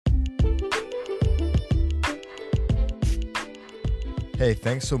Hey,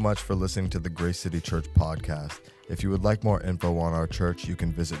 thanks so much for listening to the Grace City Church podcast. If you would like more info on our church, you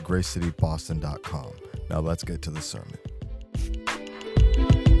can visit gracecityboston.com. Now let's get to the sermon.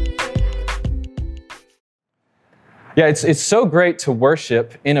 Yeah, it's so great to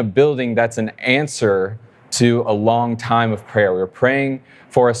worship in a building that's an answer to a long time of prayer. We were praying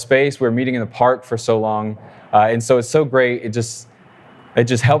for a space. We were meeting in the park for so long. And so it's so great. It just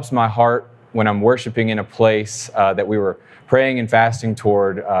helps my heart when I'm worshiping in a place that we were praying and fasting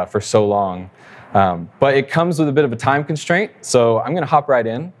toward for so long. But it comes with a bit of a time constraint. So I'm going to hop right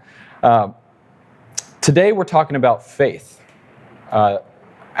in. Today we're talking about faith.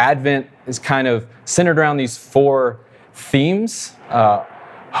 Advent is kind of centered around these four themes: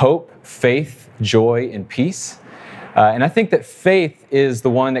 hope, faith, joy, and peace. And I think that faith is the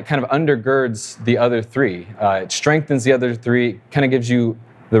one that kind of undergirds the other three. It strengthens the other three, kind of gives you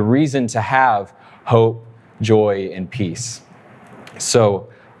the reason to have hope, joy, and peace. So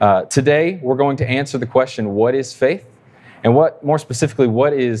today we're going to answer the question, what is faith? And more specifically,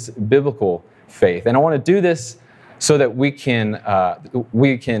 what is biblical faith? And I want to do this so that we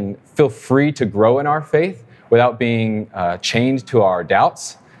can feel free to grow in our faith without being chained to our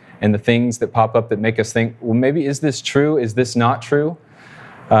doubts and the things that pop up that make us think, well, maybe is this true? Is this not true?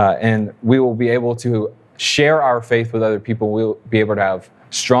 And we will be able to share our faith with other people. We'll be able to have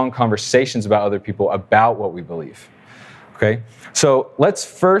strong conversations about other people about what we believe. Okay? So let's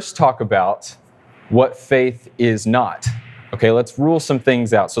first talk about what faith is not. Okay, let's rule some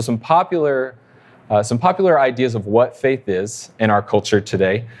things out. So some popular ideas of what faith is in our culture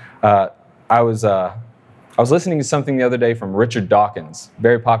today. I was listening to something the other day from Richard Dawkins,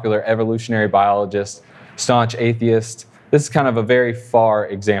 very popular evolutionary biologist, staunch atheist. This is kind of a very far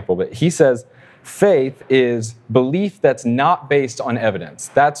example, but he says faith is belief that's not based on evidence.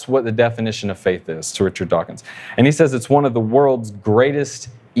 That's what the definition of faith is to Richard Dawkins. And he says it's one of the world's greatest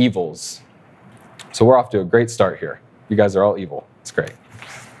evils. So we're off to a great start here. You guys are all evil. It's great.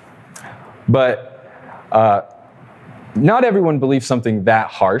 But not everyone believes something that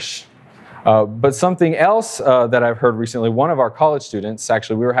harsh. But something else that I've heard recently, one of our college students,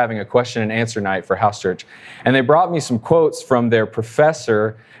 actually, we were having a question and answer night for House Church, and they brought me some quotes from their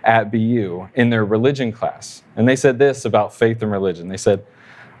professor at BU in their religion class. And they said this about faith and religion. They said,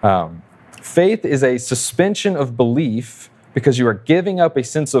 faith is a suspension of belief because you are giving up a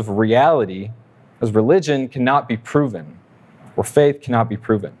sense of reality, as religion cannot be proven, or faith cannot be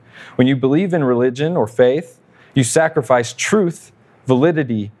proven. When you believe in religion or faith, you sacrifice truth,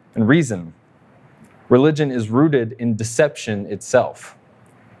 validity, and reason. Religion is rooted in deception itself.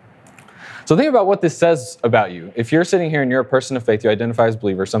 So think about what this says about you. If you're sitting here and you're a person of faith, you identify as a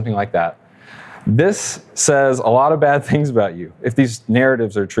believer, something like that, this says a lot of bad things about you, if these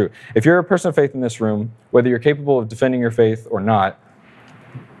narratives are true. If you're a person of faith in this room, whether you're capable of defending your faith or not,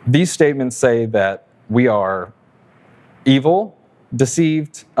 these statements say that we are evil,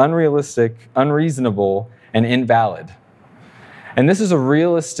 deceived, unrealistic, unreasonable, and invalid. And this is a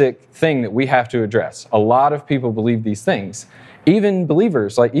realistic thing that we have to address. A lot of people believe these things. Even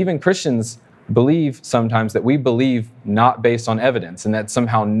believers, like even Christians, believe sometimes that we believe not based on evidence, and that's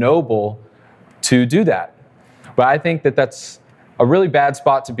somehow noble to do that. But I think that that's a really bad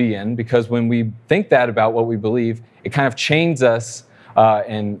spot to be in, because when we think that about what we believe, it kind of chains us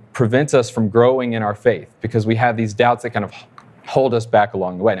and prevents us from growing in our faith, because we have these doubts that kind of hold us back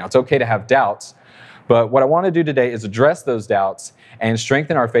along the way. Now, it's okay to have doubts, but what I want to do today is address those doubts and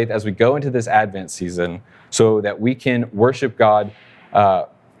strengthen our faith as we go into this Advent season so that we can worship God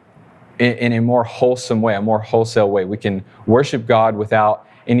in a more wholesome way, a more wholesale way. We can worship God without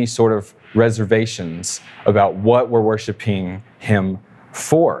any sort of reservations about what we're worshiping Him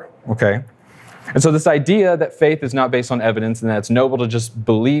for, okay? And so this idea that faith is not based on evidence and that it's noble to just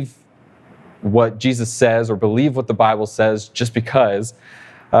believe what Jesus says or believe what the Bible says just because,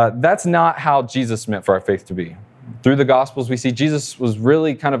 that's not how Jesus meant for our faith to be. Through the Gospels, we see Jesus was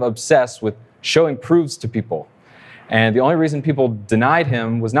really kind of obsessed with showing proofs to people. And the only reason people denied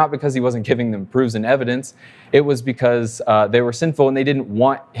him was not because he wasn't giving them proofs and evidence. It was because they were sinful and they didn't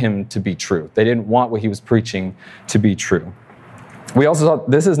want him to be true. They didn't want what he was preaching to be true. We also saw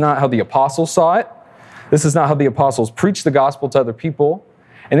this is not how the apostles saw it. This is not how the apostles preached the gospel to other people.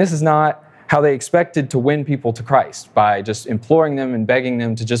 And this is not how they expected to win people to Christ, by just imploring them and begging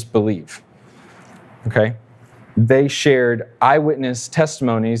them to just believe. Okay? They shared eyewitness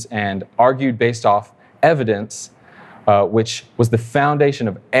testimonies and argued based off evidence, which was the foundation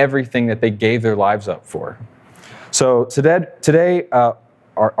of everything that they gave their lives up for. So today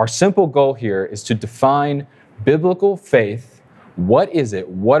our simple goal here is to define biblical faith. What is it?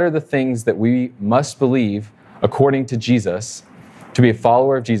 What are the things that we must believe according to Jesus? to be a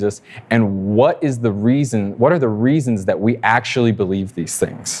follower of Jesus, and what are the reasons that we actually believe these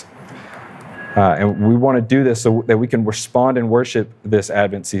things. And we want to do this so that we can respond and worship this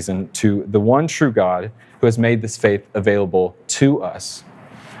Advent season to the one true God who has made this faith available to us.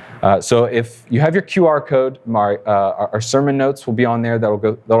 So if you have your QR code, our sermon notes will be on there.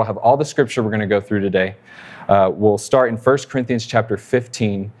 That'll have all the scripture we're going to go through today. We'll start in 1 Corinthians chapter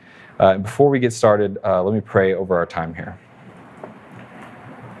 15. Before we get started, let me pray over our time here.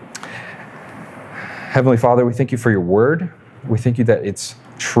 Heavenly Father, we thank you for your word. We thank you that it's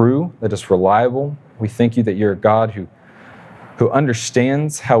true, that it's reliable. We thank you that you're a God who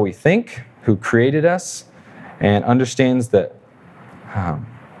understands how we think, who created us, and understands that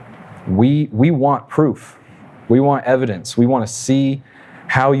we want proof. We want evidence. We want to see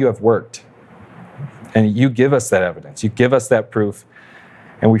how you have worked. And you give us that evidence. You give us that proof.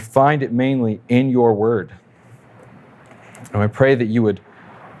 And we find it mainly in your word. And I pray that you would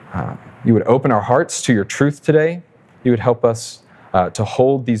open our hearts to your truth today. You would help us to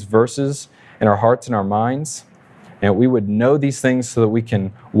hold these verses in our hearts and our minds. And we would know these things so that we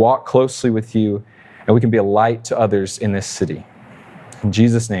can walk closely with you and we can be a light to others in this city. In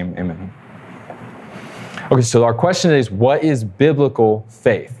Jesus' name, amen. Okay, so our question today is, what is biblical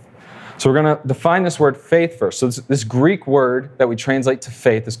faith? So we're going to define this word faith first. So this Greek word that we translate to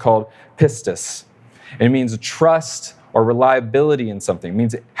faith is called pistis. And it means a trust or reliability in something. It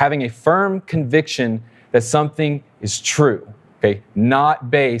means having a firm conviction that something is true, okay?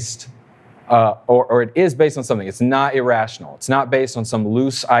 Not based, or it is based on something. It's not irrational. It's not based on some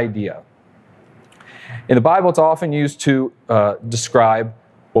loose idea. In the Bible, it's often used to describe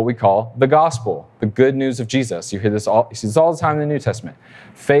what we call the gospel, the good news of Jesus. You see this all the time in the New Testament.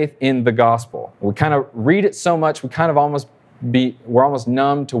 Faith in the gospel. We kind of read it so much, we're almost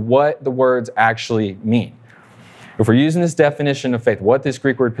numb to what the words actually mean. If we're using this definition of faith, what this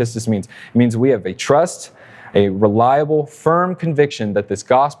Greek word pistis means, it means we have a trust, a reliable, firm conviction that this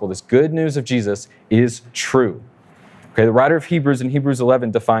gospel, this good news of Jesus, is true. Okay, the writer of Hebrews in Hebrews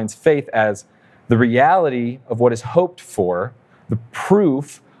 11 defines faith as the reality of what is hoped for, the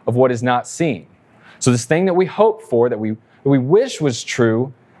proof of what is not seen. So this thing that we hope for, that we wish was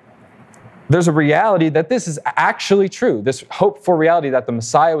true, there's a reality that this is actually true. This hope for reality that the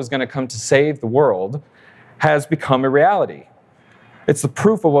Messiah was going to come to save the world has become a reality. It's the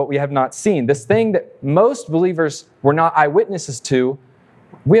proof of what we have not seen. This thing that most believers were not eyewitnesses to,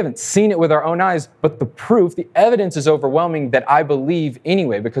 we haven't seen it with our own eyes, but the proof, the evidence is overwhelming that I believe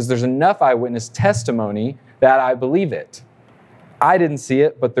anyway, because there's enough eyewitness testimony that I believe it. I didn't see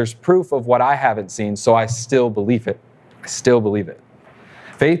it, but there's proof of what I haven't seen, so I still believe it. I still believe it.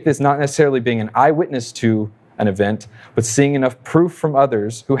 Faith is not necessarily being an eyewitness to an event, but seeing enough proof from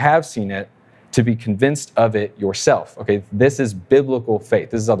others who have seen it to be convinced of it yourself. Okay, this is biblical faith.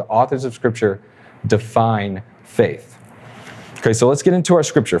 This is how the authors of Scripture define faith. Okay, so let's get into our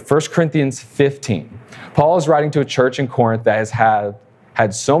scripture. 1 Corinthians 15. Paul is writing to a church in Corinth that has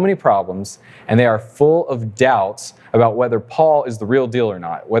had so many problems, and they are full of doubts about whether Paul is the real deal or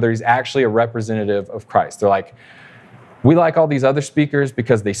not, whether he's actually a representative of Christ. They're like, we like all these other speakers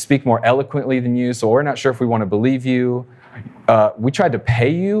because they speak more eloquently than you, so we're not sure if we want to believe you. We tried to pay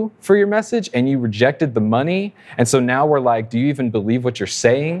you for your message, and you rejected the money, and so now we're like, do you even believe what you're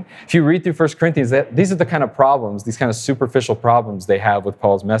saying? If you read through 1 Corinthians, these are the kind of problems, these kind of superficial problems they have with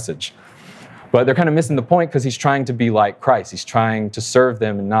Paul's message. But they're kind of missing the point because he's trying to be like Christ. He's trying to serve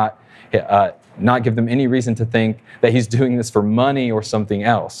them and not give them any reason to think that he's doing this for money or something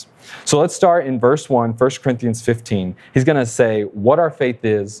else. So let's start in verse 1, 1 Corinthians 15. He's going to say what our faith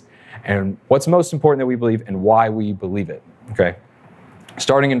is and what's most important that we believe and why we believe it. Okay.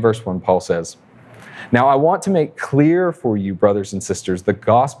 Starting in verse 1, Paul says, "Now I want to make clear for you, brothers and sisters, the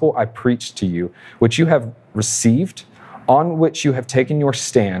gospel I preached to you, which you have received, on which you have taken your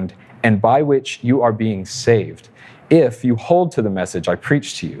stand, and by which you are being saved, if you hold to the message I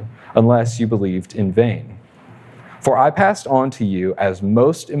preached to you, unless you believed in vain. For I passed on to you as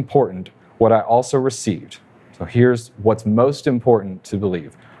most important what I also received." So here's what's most important to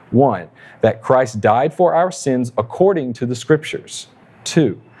believe. 1, that Christ died for our sins according to the Scriptures.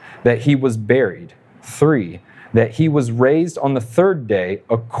 2, that he was buried. 3, that he was raised on the third day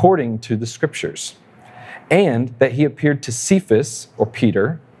according to the Scriptures. And that he appeared to Cephas, or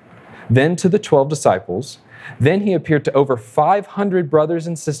Peter, then to the 12 disciples. Then he appeared to over 500 brothers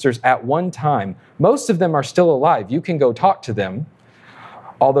and sisters at one time. Most of them are still alive. You can go talk to them,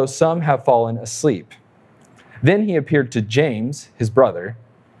 although some have fallen asleep. Then he appeared to James, his brother,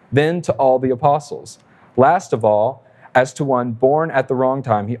 then to all the apostles. Last of all, as to one born at the wrong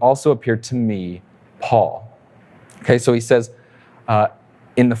time, he also appeared to me, Paul. Okay, so he says,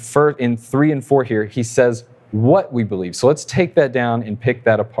 in 3 and 4 here, he says what we believe. So let's take that down and pick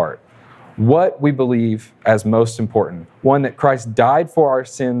that apart. What we believe as most important. One, that Christ died for our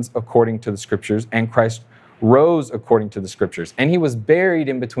sins according to the scriptures, and Christ rose according to the scriptures. And he was buried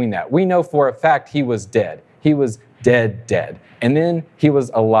in between that. We know for a fact he was dead. He was dead. And then he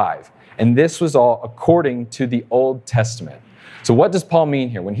was alive. And this was all according to the Old Testament. So what does Paul mean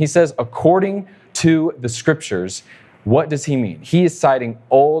here? When he says according to the scriptures, what does he mean? He is citing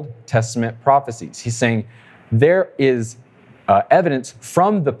Old Testament prophecies. He's saying there is evidence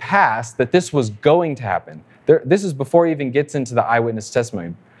from the past that this was going to happen. This is before he even gets into the eyewitness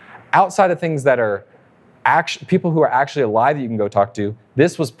testimony. Outside of things that are people who are actually alive that you can go talk to,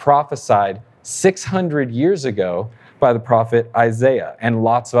 this was prophesied 600 years ago by the prophet Isaiah and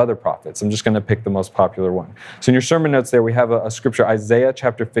lots of other prophets. I'm just going to pick the most popular one. So in your sermon notes there, we have a scripture, Isaiah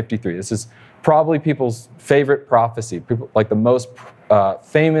chapter 53. This is probably people's favorite prophecy, like the most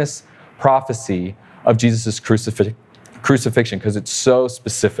famous prophecy of Jesus' crucifixion, because it's so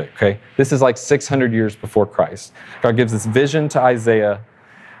specific, okay? This is like 600 years before Christ. God gives this vision to Isaiah,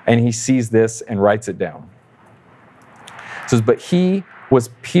 and he sees this and writes it down. It says, but he was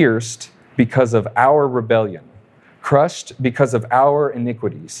pierced because of our rebellion, crushed because of our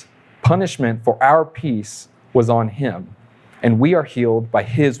iniquities. Punishment for our peace was on him, and we are healed by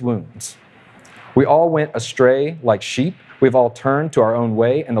his wounds. We all went astray like sheep. We've all turned to our own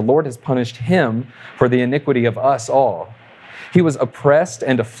way, and the Lord has punished him for the iniquity of us all. He was oppressed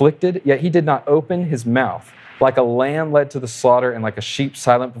and afflicted, yet he did not open his mouth. Like a lamb led to the slaughter, and like a sheep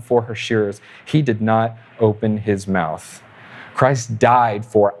silent before her shearers, he did not open his mouth. Christ died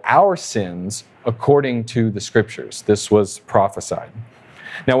for our sins according to the scriptures. This was prophesied.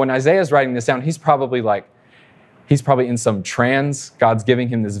 Now, when Isaiah is writing this down, he's probably in some trance. God's giving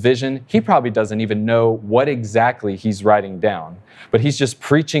him this vision. He probably doesn't even know what exactly he's writing down, but he's just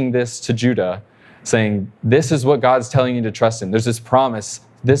preaching this to Judah, saying, this is what God's telling you to trust in. There's this promise.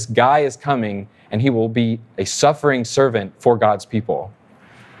 This guy is coming, and he will be a suffering servant for God's people.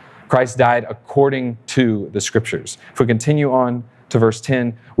 Christ died according to the scriptures. If we continue on to verse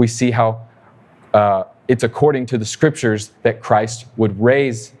 10, we see how it's according to the scriptures that Christ would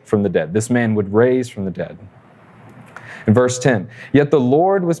raise from the dead. This man would raise from the dead. In verse 10, yet the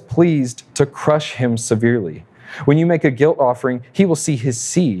Lord was pleased to crush him severely. When you make a guilt offering, he will see his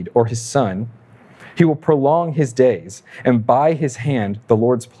seed or his son. He will prolong his days, and by his hand the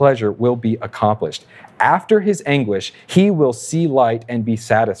Lord's pleasure will be accomplished. After his anguish, he will see light and be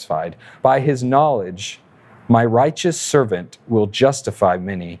satisfied. By his knowledge, my righteous servant will justify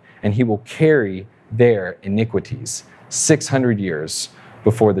many, and he will carry their iniquities. 600 years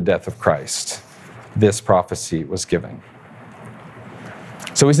before the death of Christ, this prophecy was given.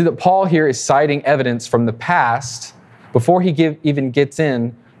 So we see that Paul here is citing evidence from the past before he even gets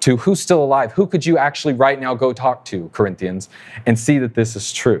in to who's still alive. Who could you actually right now go talk to, Corinthians, and see that this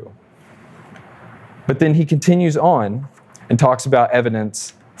is true? But then he continues on and talks about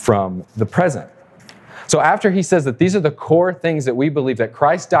evidence from the present. So after he says that these are the core things that we believe, that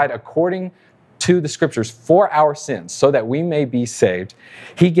Christ died according to the scriptures for our sins so that we may be saved,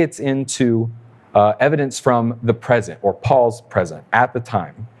 he gets into evidence from the present, or Paul's present at the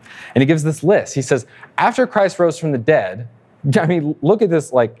time. And he gives this list. He says, after Christ rose from the dead, I mean, look at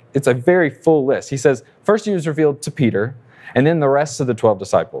this, like, it's a very full list. He says, first he was revealed to Peter, and then the rest of the 12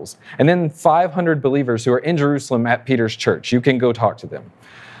 disciples, and then 500 believers who are in Jerusalem at Peter's church. You can go talk to them.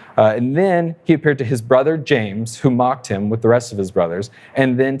 And then he appeared to his brother James, who mocked him with the rest of his brothers,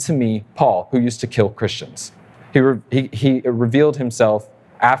 and then to me, Paul, who used to kill Christians. He revealed himself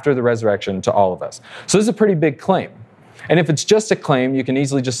after the resurrection to all of us. So this is a pretty big claim. And if it's just a claim, you can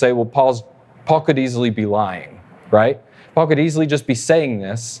easily just say, well, Paul could easily be lying, right? Paul could easily just be saying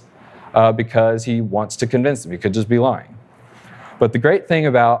this because he wants to convince them. He could just be lying. But the great thing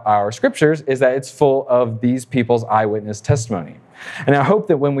about our scriptures is that it's full of these people's eyewitness testimony. And I hope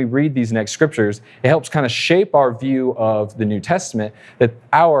that when we read these next scriptures, it helps kind of shape our view of the New Testament, that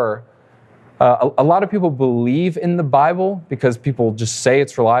a lot of people believe in the Bible because people just say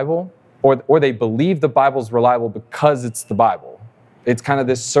it's reliable, or they believe the Bible's reliable because it's the Bible. It's kind of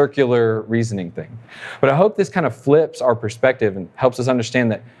this circular reasoning thing. But I hope this kind of flips our perspective and helps us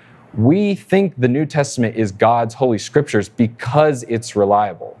understand that we think the New Testament is God's holy scriptures because it's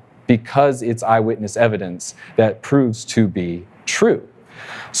reliable, because it's eyewitness evidence that proves to be true.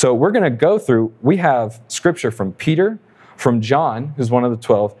 So we're going to go through, we have scripture from Peter, from John, who's one of the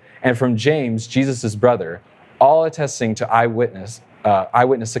 12, and from James, Jesus' brother, all attesting to eyewitness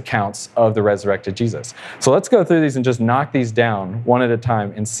accounts of the resurrected Jesus. So let's go through these and just knock these down one at a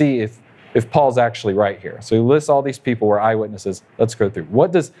time and see if if Paul's actually right here. So he lists all these people who are eyewitnesses. Let's go through.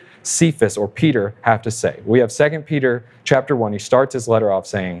 What does Cephas or Peter have to say? We have 2 Peter chapter 1. He starts his letter off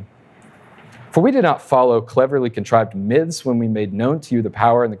saying, "For we did not follow cleverly contrived myths when we made known to you the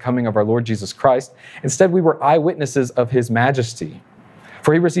power and the coming of our Lord Jesus Christ. Instead, we were eyewitnesses of his majesty.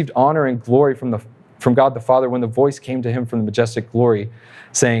 For he received honor and glory from God the Father when the voice came to him from the majestic glory,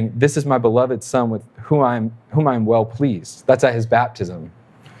 saying, 'This is my beloved Son with whom I am well pleased.'" That's at his baptism.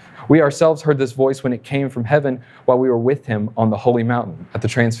 "We ourselves heard this voice when it came from heaven while we were with him on the holy mountain at the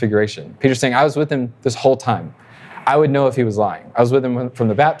Transfiguration." Peter's saying, I was with him this whole time. I would know if he was lying. I was with him from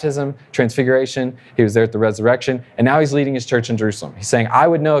the baptism, Transfiguration, he was there at the resurrection, and now he's leading his church in Jerusalem. He's saying, I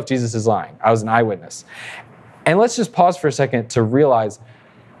would know if Jesus is lying. I was an eyewitness. And let's just pause for a second to realize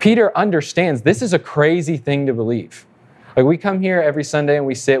Peter understands this is a crazy thing to believe. Like, we come here every Sunday and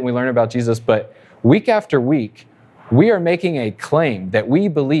we sit and we learn about Jesus, but week after week, we are making a claim that we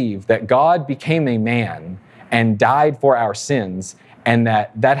believe that God became a man and died for our sins, and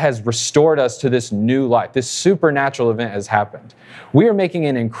that has restored us to this new life. This supernatural event has happened. We are making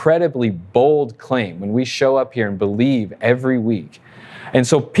an incredibly bold claim when we show up here and believe every week. And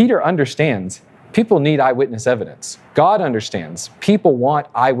so Peter understands people need eyewitness evidence. God understands people want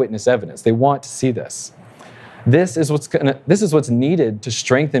eyewitness evidence. They want to see this. This is what's needed to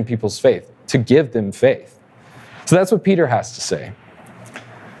strengthen people's faith, to give them faith. So that's what Peter has to say.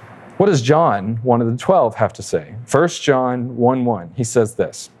 What does John, one of the 12, have to say? 1 John 1:1, he says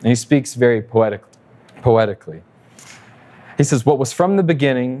this, and he speaks very poetically. He says, "What was from the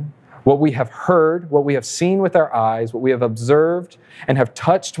beginning, what we have heard, what we have seen with our eyes, what we have observed and have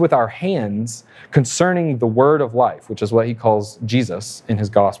touched with our hands concerning the word of life," which is what he calls Jesus in his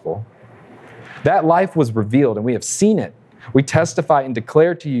gospel. "That life was revealed, and we have seen it. We testify and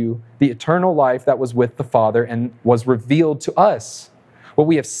declare to you the eternal life that was with the Father and was revealed to us. What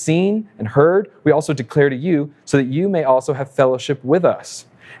we have seen and heard, we also declare to you, so that you may also have fellowship with us.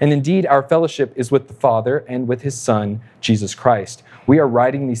 And indeed, our fellowship is with the Father and with his Son, Jesus Christ. We are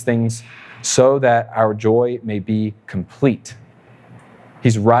writing these things so that our joy may be complete."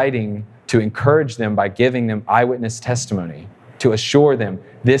 He's writing to encourage them by giving them eyewitness testimony, to assure them,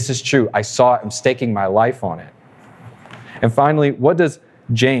 this is true. I saw it. I'm staking my life on it. And finally, what does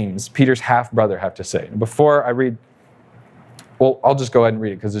James, Peter's half-brother, have to say? Before I read, well, I'll just go ahead and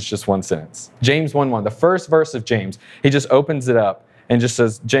read it because it's just one sentence. James 1:1, the first verse of James, he just opens it up and just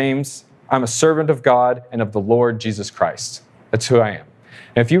says, "James, I'm a servant of God and of the Lord Jesus Christ." That's who I am.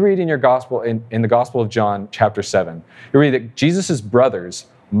 And if you read in your gospel, in the Gospel of John, chapter 7, you read that Jesus' brothers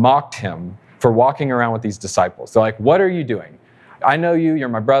mocked him for walking around with these disciples. They're like, "What are you doing? I know you, you're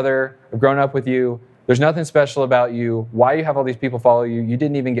my brother, I've grown up with you. There's nothing special about you. Why do you have all these people follow you? You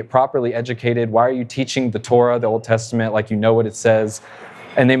didn't even get properly educated. Why are you teaching the Torah, the Old Testament, like you know what it says?"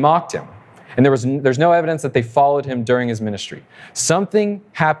 And they mocked him. And there's no evidence that they followed him during his ministry. Something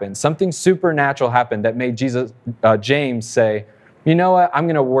happened, something supernatural happened that made James say, "You know what? I'm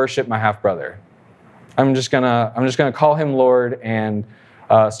going to worship my half-brother. I'm just gonna call him Lord and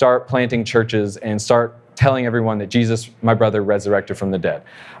start planting churches and start telling everyone that Jesus, my brother, resurrected from the dead."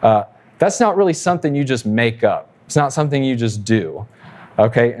 That's not really something you just make up. It's not something you just do.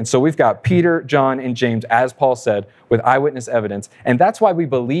 Okay, and so we've got Peter, John, and James, as Paul said, with eyewitness evidence. And that's why we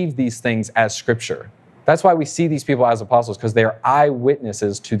believe these things as scripture. That's why we see these people as apostles, because they are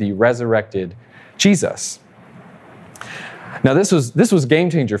eyewitnesses to the resurrected Jesus. Now, this was a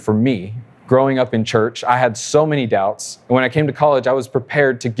game changer for me. Growing up in church, I had so many doubts. And when I came to college, I was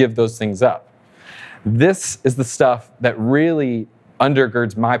prepared to give those things up. This is the stuff that really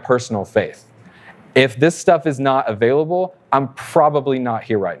undergirds my personal faith. If this stuff is not available, I'm probably not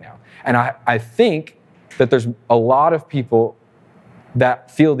here right now. And I think that there's a lot of people that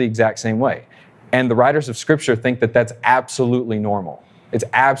feel the exact same way. And the writers of Scripture think that that's absolutely normal. It's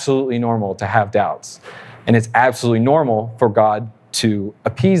absolutely normal to have doubts. And it's absolutely normal for God to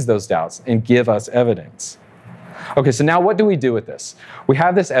appease those doubts and give us evidence. Okay, so now what do we do with this? We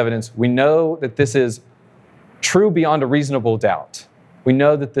have this evidence. We know that this is true beyond a reasonable doubt. We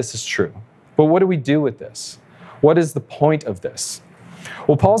know that this is true. But what do we do with this? What is the point of this?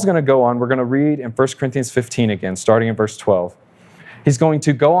 Well, Paul's going to go on. We're going to read in 1 Corinthians 15 again, starting in verse 12. He's going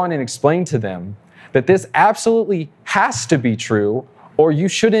to go on and explain to them that this absolutely has to be true, or you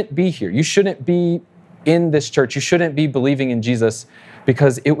shouldn't be here. You shouldn't be in this church. You shouldn't be believing in Jesus,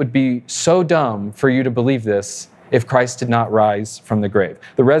 because it would be so dumb for you to believe this if Christ did not rise from the grave.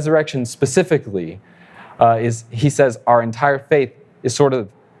 The resurrection specifically he says, our entire faith is sort of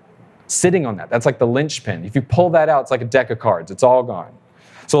sitting on that. That's like the linchpin. If you pull that out, it's like a deck of cards. It's all gone.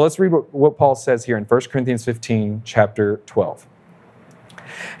 So let's read what Paul says here in 1 Corinthians 15, chapter 12.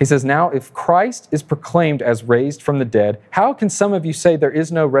 He says, now if Christ is proclaimed as raised from the dead, how can some of you say there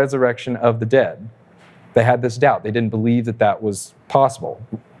is no resurrection of the dead? They had this doubt. They didn't believe that that was possible,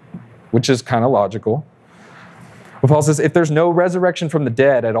 which is kind of logical. But Paul says, if there's no resurrection from the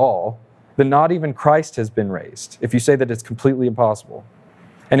dead at all, then not even Christ has been raised, if you say that it's completely impossible.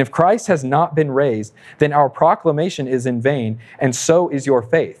 And if Christ has not been raised, then our proclamation is in vain, and so is your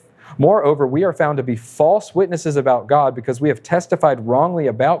faith. Moreover, we are found to be false witnesses about God because we have testified wrongly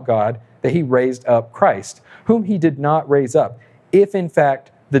about God that he raised up Christ, whom he did not raise up, if in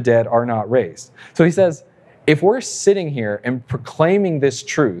fact the dead are not raised. So he says, if we're sitting here and proclaiming this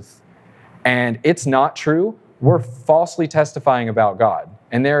truth and it's not true, we're falsely testifying about God.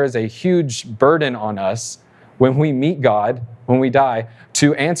 And there is a huge burden on us when we meet God, when we die,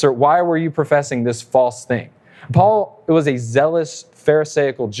 to answer, why were you professing this false thing? Paul was a zealous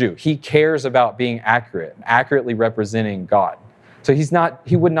Pharisaical Jew. He cares about being accurate, accurately representing God. So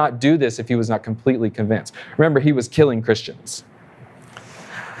he would not do this if he was not completely convinced. Remember, he was killing Christians.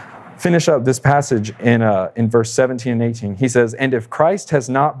 Finish up this passage in verse 17 and 18. He says, and if Christ has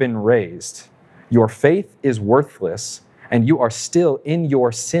not been raised, your faith is worthless, and you are still in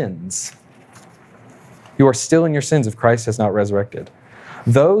your sins. You are still in your sins if Christ has not resurrected.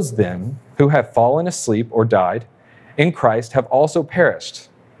 Those then who have fallen asleep or died in Christ have also perished,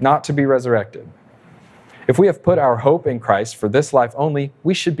 not to be resurrected. If we have put our hope in Christ for this life only,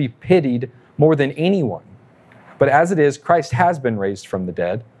 we should be pitied more than anyone. But as it is, Christ has been raised from the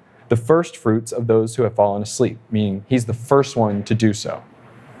dead, the first fruits of those who have fallen asleep, meaning he's the first one to do so.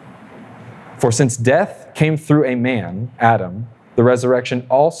 For since death came through a man, Adam, the resurrection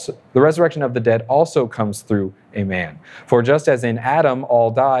of the dead also comes through a man. For just as in Adam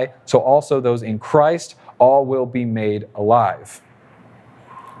all die, so also those in Christ all will be made alive.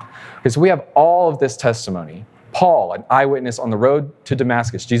 Okay, so we have all of this testimony. Paul, an eyewitness on the road to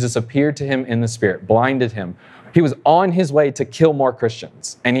Damascus, Jesus appeared to him in the Spirit, blinded him. He was on his way to kill more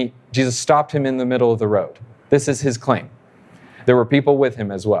Christians, and Jesus stopped him in the middle of the road. This is his claim. There were people with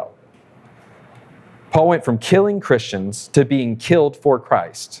him as well. Paul went from killing Christians to being killed for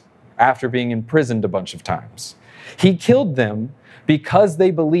Christ after being imprisoned a bunch of times. He killed them because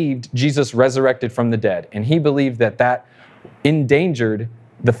they believed Jesus resurrected from the dead, and he believed that that endangered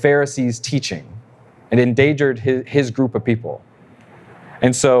the Pharisees' teaching and endangered his group of people.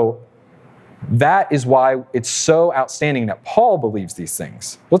 And so that is why it's so outstanding that Paul believes these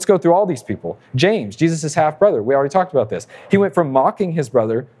things. Let's go through all these people. James, Jesus' half-brother, we already talked about this. He went from mocking his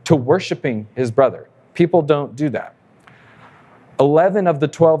brother to worshiping his brother. People don't do that. 11 of the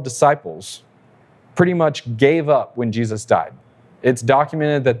 12 disciples pretty much gave up when Jesus died. It's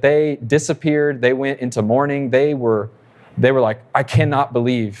documented that they disappeared. They went into mourning. They were like, I cannot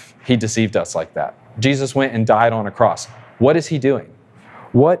believe he deceived us like that. Jesus went and died on a cross. What is he doing?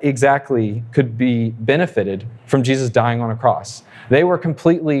 What exactly could be benefited from Jesus dying on a cross? They were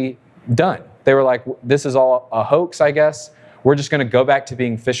completely done. They were like, this is all a hoax, I guess. We're just going to go back to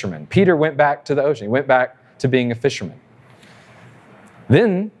being fishermen. Peter went back to the ocean. He went back to being a fisherman.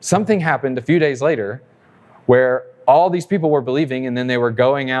 Then something happened a few days later where all these people were believing, and then they were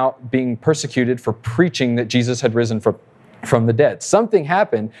going out being persecuted for preaching that Jesus had risen from the dead. Something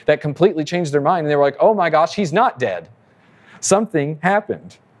happened that completely changed their mind, and they were like, oh my gosh, he's not dead. Something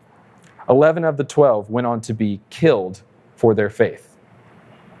happened. 11 of the 12 went on to be killed for their faith.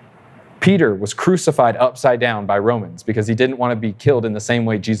 Peter was crucified upside down by Romans because he didn't want to be killed in the same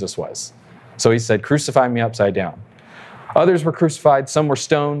way Jesus was. So he said, crucify me upside down. Others were crucified. Some were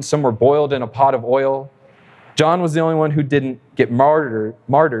stoned. Some were boiled in a pot of oil. John was the only one who didn't get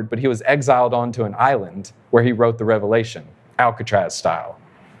martyred, but he was exiled onto an island where he wrote the Revelation, Alcatraz style.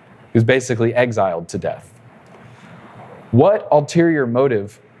 He was basically exiled to death. What ulterior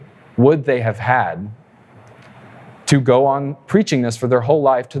motive would they have had to go on preaching this for their whole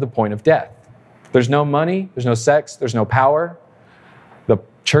life to the point of death? There's no money, there's no sex, there's no power. The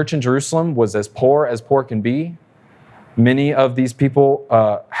church in Jerusalem was as poor can be. Many of these people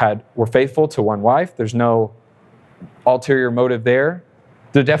were faithful to one wife. There's no ulterior motive there.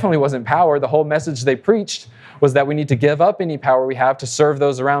 There definitely wasn't power. The whole message they preached was that we need to give up any power we have to serve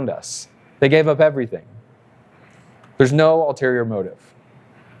those around us. They gave up everything. There's no ulterior motive.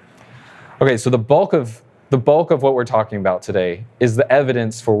 Okay, so the bulk of what we're talking about today is the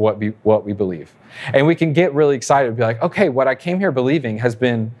evidence for what we believe. And we can get really excited and be like, okay, what I came here believing has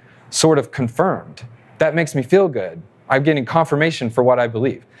been sort of confirmed. That makes me feel good. I'm getting confirmation for what I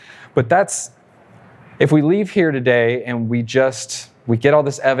believe. But if we leave here today and we get all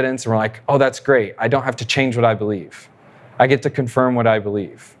this evidence and we're like, oh, that's great. I don't have to change what I believe. I get to confirm what I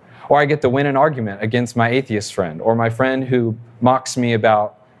believe. Or I get to win an argument against my atheist friend or my friend who mocks me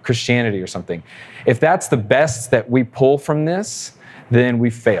about Christianity or something. If that's the best that we pull from this, then we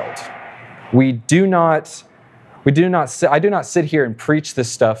failed. I do not sit here and preach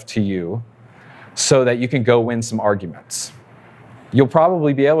this stuff to you so that you can go win some arguments. You'll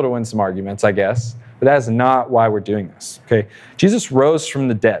probably be able to win some arguments, I guess, but that is not why we're doing this, okay? Jesus rose from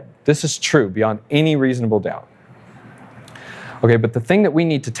the dead. This is true beyond any reasonable doubt. Okay, but the thing that we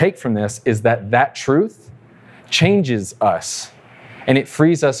need to take from this is that truth changes us and it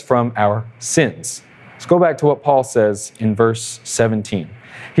frees us from our sins. Let's go back to what Paul says in verse 17.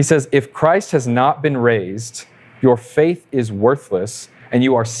 He says, if Christ has not been raised, your faith is worthless and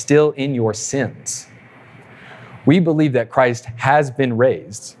you are still in your sins. We believe that Christ has been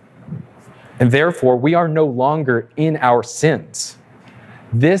raised, and therefore we are no longer in our sins.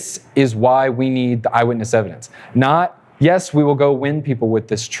 This is why we need the eyewitness evidence. Not, yes, we will go win people with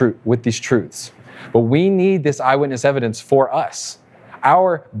these truths, but we need this eyewitness evidence for us.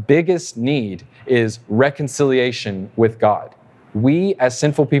 Our biggest need is reconciliation with God. We, as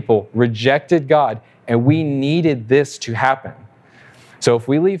sinful people, rejected God, and we needed this to happen. So if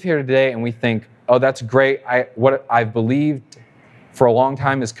we leave here today and we think, oh, that's great, what I've believed for a long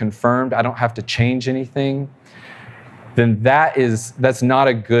time is confirmed, I don't have to change anything, then that's not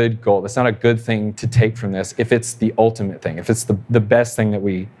a good goal. That's not a good thing to take from this if it's the ultimate thing, if it's the best thing that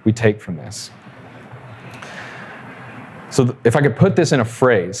we take from this. So if I could put this in a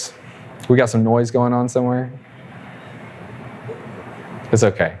phrase, we got some noise going on somewhere? It's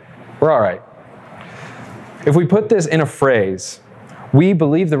okay. We're all right. If we put this in a phrase, we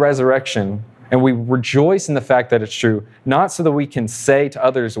believe the resurrection and we rejoice in the fact that it's true, not so that we can say to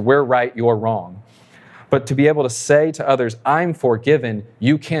others, we're right, you're wrong, but to be able to say to others, I'm forgiven,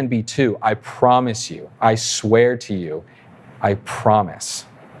 you can be too. I promise you. I swear to you. I promise.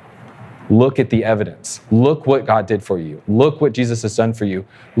 Look at the evidence. Look what God did for you. Look what Jesus has done for you.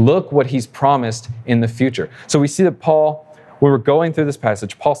 Look what he's promised in the future. So we see that Paul, when we're going through this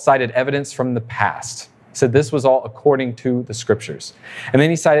passage, Paul cited evidence from the past. He said this was all according to the scriptures. And then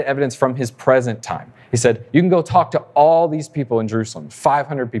he cited evidence from his present time. He said, you can go talk to all these people in Jerusalem,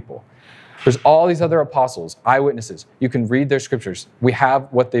 500 people. There's all these other apostles, eyewitnesses. You can read their scriptures. We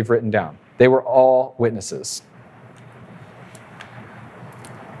have what they've written down. They were all witnesses.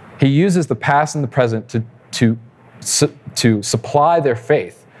 He uses the past and the present to supply their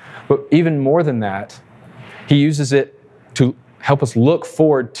faith. But even more than that, he uses it to help us look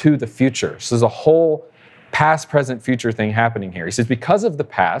forward to the future. So there's a whole past, present, future thing happening here. He says, because of the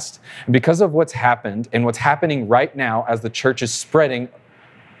past, and because of what's happened and what's happening right now as the church is spreading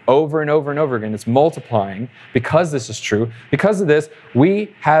over and over and over again, it's multiplying, because this is true, because of this,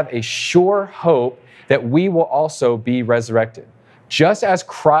 we have a sure hope that we will also be resurrected. Just as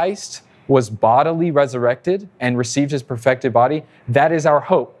Christ was bodily resurrected and received his perfected body, that is our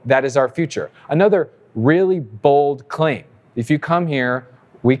hope, that is our future. Another really bold claim. If you come here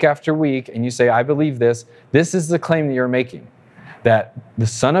week after week and you say, I believe this is the claim that you're making, that the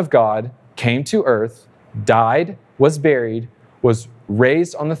Son of God came to earth, died, was buried, was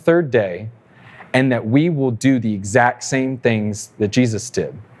raised on the third day, and that we will do the exact same things that Jesus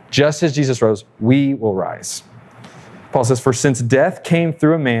did. Just as Jesus rose, we will rise. Paul says, for since death came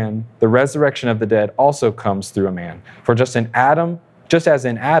through a man, the resurrection of the dead also comes through a man. For just as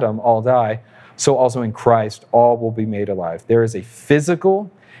in Adam all die, so also in Christ all will be made alive. There is a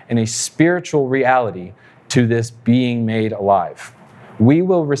physical and a spiritual reality to this being made alive. We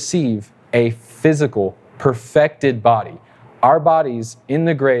will receive a physical, perfected body. Our bodies in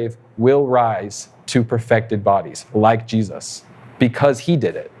the grave will rise to perfected bodies, like Jesus. Because he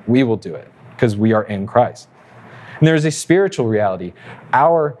did it, we will do it, because we are in Christ. And there is a spiritual reality.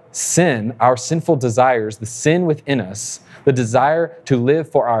 Our sin, our sinful desires, the sin within us, the desire to live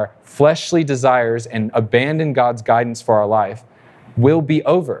for our fleshly desires and abandon God's guidance for our life will be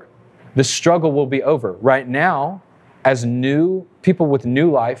over. The struggle will be over. Right now, as new people with new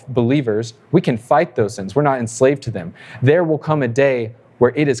life, believers, we can fight those sins. We're not enslaved to them. There will come a day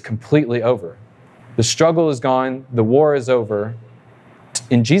where it is completely over. The struggle is gone. The war is over.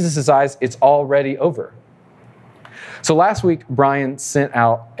 In Jesus' eyes, it's already over. So last week, Brian sent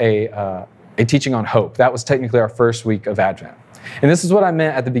out a teaching on hope. That was technically our first week of Advent. And this is what I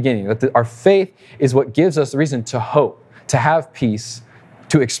meant at the beginning, that our faith is what gives us the reason to hope, to have peace,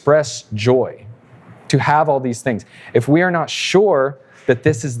 to express joy, to have all these things. If we are not sure that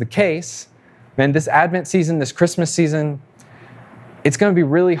this is the case, then this Advent season, this Christmas season, it's going to be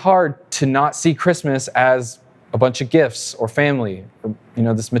really hard to not see Christmas as a bunch of gifts or family, or,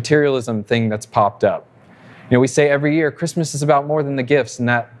 this materialism thing that's popped up. We say every year, Christmas is about more than the gifts and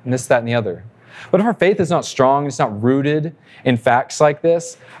that, and this, that, and the other. But if our faith is not strong, it's not rooted in facts like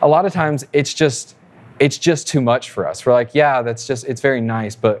this, a lot of times it's just too much for us. We're like, yeah, it's very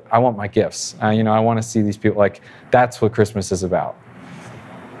nice, but I want my gifts. I want to see these people. Like, that's what Christmas is about.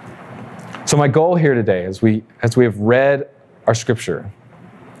 So my goal here today, as we have read our scripture,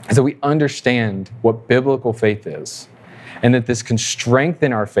 is that we understand what biblical faith is, and that this can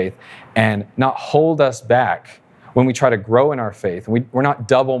strengthen our faith and not hold us back when we try to grow in our faith. We're not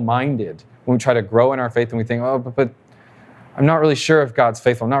double-minded when we try to grow in our faith and we think, oh, but I'm not really sure if God's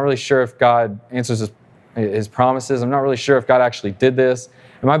faithful. I'm not really sure if God answers his promises. I'm not really sure if God actually did this.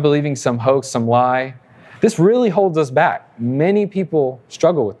 Am I believing some hoax, some lie? This really holds us back. Many people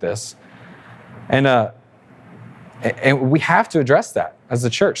struggle with this. And we have to address that as a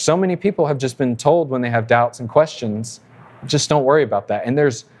church. So many people have just been told when they have doubts and questions, just don't worry about that. And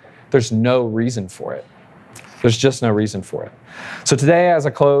there's no reason for it. There's just no reason for it. So today, as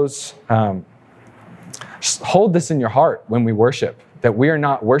I close, just hold this in your heart when we worship, that we are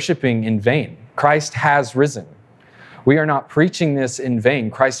not worshiping in vain. Christ has risen. We are not preaching this in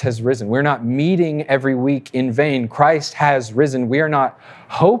vain. Christ has risen. We're not meeting every week in vain. Christ has risen. We are not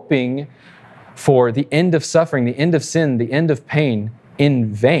hoping for the end of suffering, the end of sin, the end of pain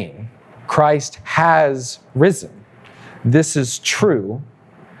in vain. Christ has risen. This is true,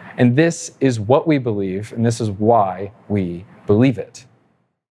 and this is what we believe, and this is why we believe it.